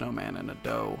a big snowman and a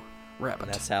doe rabbit.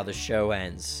 And that's how the show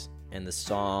ends. And the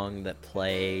song that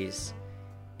plays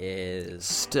is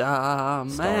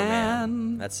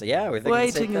Starman. That's we're thinking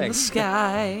Waiting the same thing. in the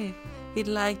sky. He'd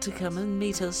like to come and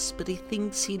meet us, but he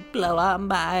thinks he'd blow our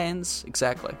minds.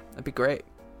 Exactly. That'd be great.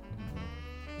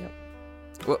 Yep.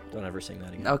 Well, Don't ever sing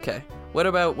that again. okay. What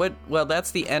about Well,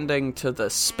 that's the ending to the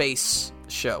space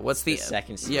show. What's the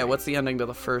second series. Yeah. What's the ending to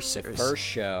the first The series? first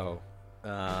show,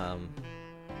 I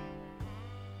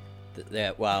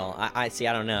see.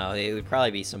 I don't know. It would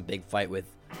probably be some big fight with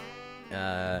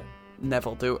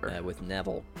Neville Dewar.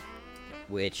 Neville,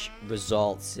 which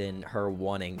results in her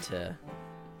wanting to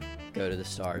go to the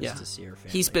stars Yeah. to see her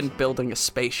family. He's been building a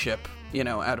spaceship,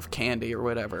 out of candy or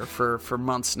whatever for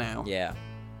months now. Yeah.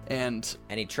 And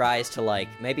And he tries to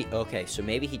maybe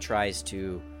he tries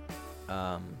to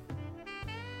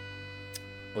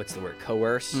what's the word,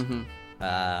 coerce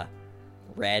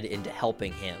Red into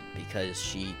helping him because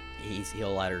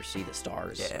he'll let her see the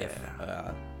stars.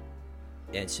 Yeah.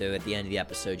 And so at the end of the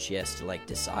episode she has to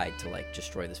decide to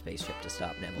destroy the spaceship to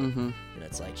stop Neville. And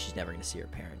it's she's never going to see her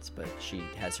parents, but she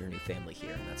has her new family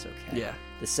here and that's okay. Yeah.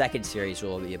 The second series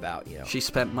will be about she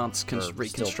spent months still-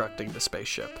 reconstructing the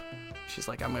spaceship. She's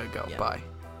like, I'm gonna go. Yeah. Bye.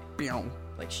 Boom.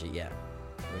 When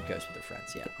it goes with her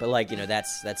friends, but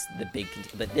that's the big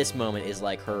but this moment is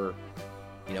her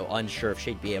unsure if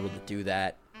she'd be able to do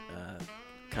that,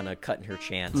 kind of cutting her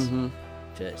chance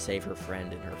to save her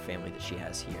friend and her family that she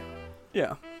has here.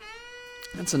 Yeah.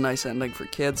 It's a nice ending for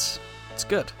kids. It's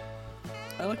good.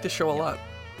 I like the show a lot.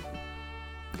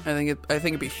 I think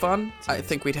it'd be fun. I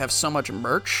think we'd have so much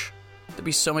merch. There'd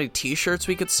be so many t-shirts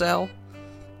we could sell.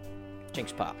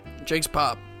 Jinx Pop. Jinx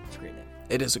Pop. It's a great name.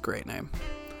 It is a great name.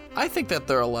 I think that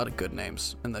there are a lot of good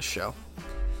names in this show.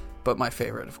 But my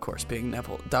favorite, of course, being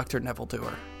Dr. Neville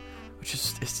Dewar. Which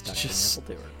is, it's Dr. just...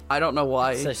 Neville Dewar. I don't know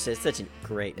why. It's such a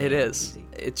great name. It is. Easy.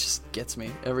 It just gets me.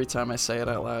 Every time I say it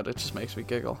out loud, it just makes me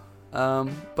giggle.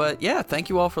 But yeah, thank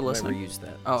you all for I might listening. reuse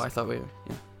that. Oh, I thought Are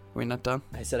we not done?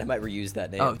 I said I might reuse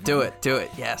that name. Oh, do it,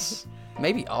 yes.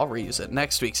 Maybe I'll reuse it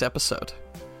next week's episode.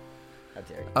 How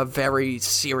dare you. A very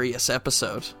serious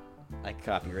episode. I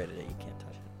copyrighted it. You can't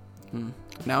touch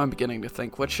it. Now I'm beginning to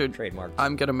think, Trademark.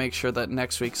 I'm going to make sure that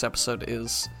next week's episode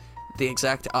is the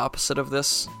exact opposite of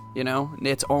this,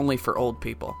 It's only for old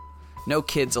people. No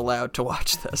kids allowed to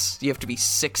watch this. You have to be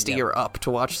 60 or up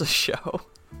to watch the show.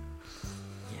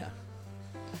 Yeah.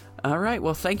 All right,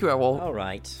 well, thank you all. All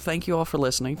right. Thank you all for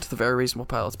listening to the Very Reasonable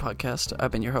Pilots podcast.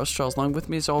 I've been your host, Charles Long. With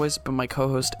me, as always, been my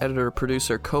co-host, editor,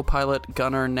 producer, co-pilot,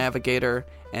 gunner, navigator,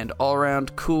 and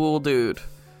all-around cool dude,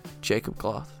 Jacob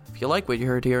Gloth. If you like what you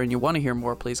heard here and you want to hear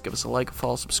more, please give us a like, a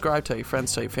follow, subscribe, tell your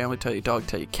friends, tell your family, tell your dog,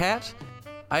 tell your cat.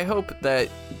 I hope that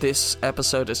this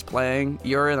episode is playing.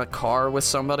 You're in a car with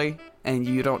somebody, and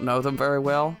you don't know them very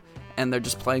well, and they're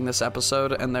just playing this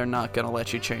episode, and they're not going to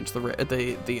let you change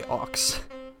the aux.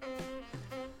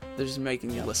 They're just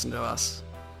making you listen to us.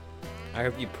 I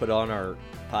hope you put on our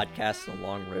podcast on a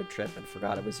long road trip and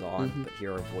forgot it was on, but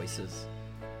hear our voices.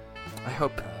 I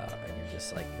hope And you're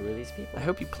just like, who are these people?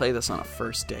 you play this on a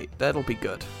first date. That'll be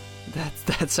good.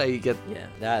 That's how you get Yeah,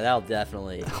 that'll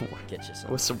definitely get you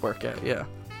some. with some workout. Yeah.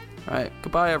 All right.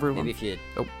 Goodbye, everyone. Maybe if you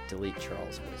Oh. delete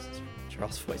Charles'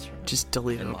 voice from it. Just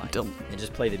delete and it. mine, Del- and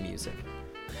just play the music.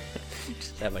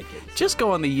 That might get you. just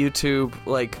go on the YouTube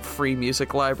free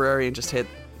music library and just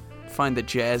find the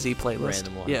jazzy playlist.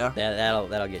 Random one. Yeah.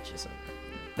 That'll get you some.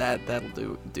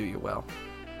 That'll do you well.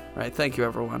 All right. Thank you,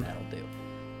 everyone. That'll do.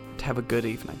 Have a good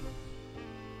evening.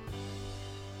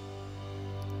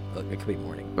 Look, it could be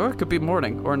morning Or it could be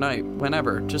morning or night,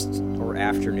 whenever. Just or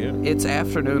afternoon. it's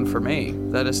afternoon for me.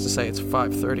 That is to say, it's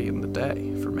 5:30 in the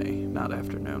day for me, not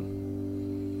afternoon.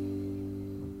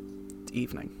 It's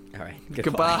evening. All right.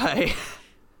 Goodbye.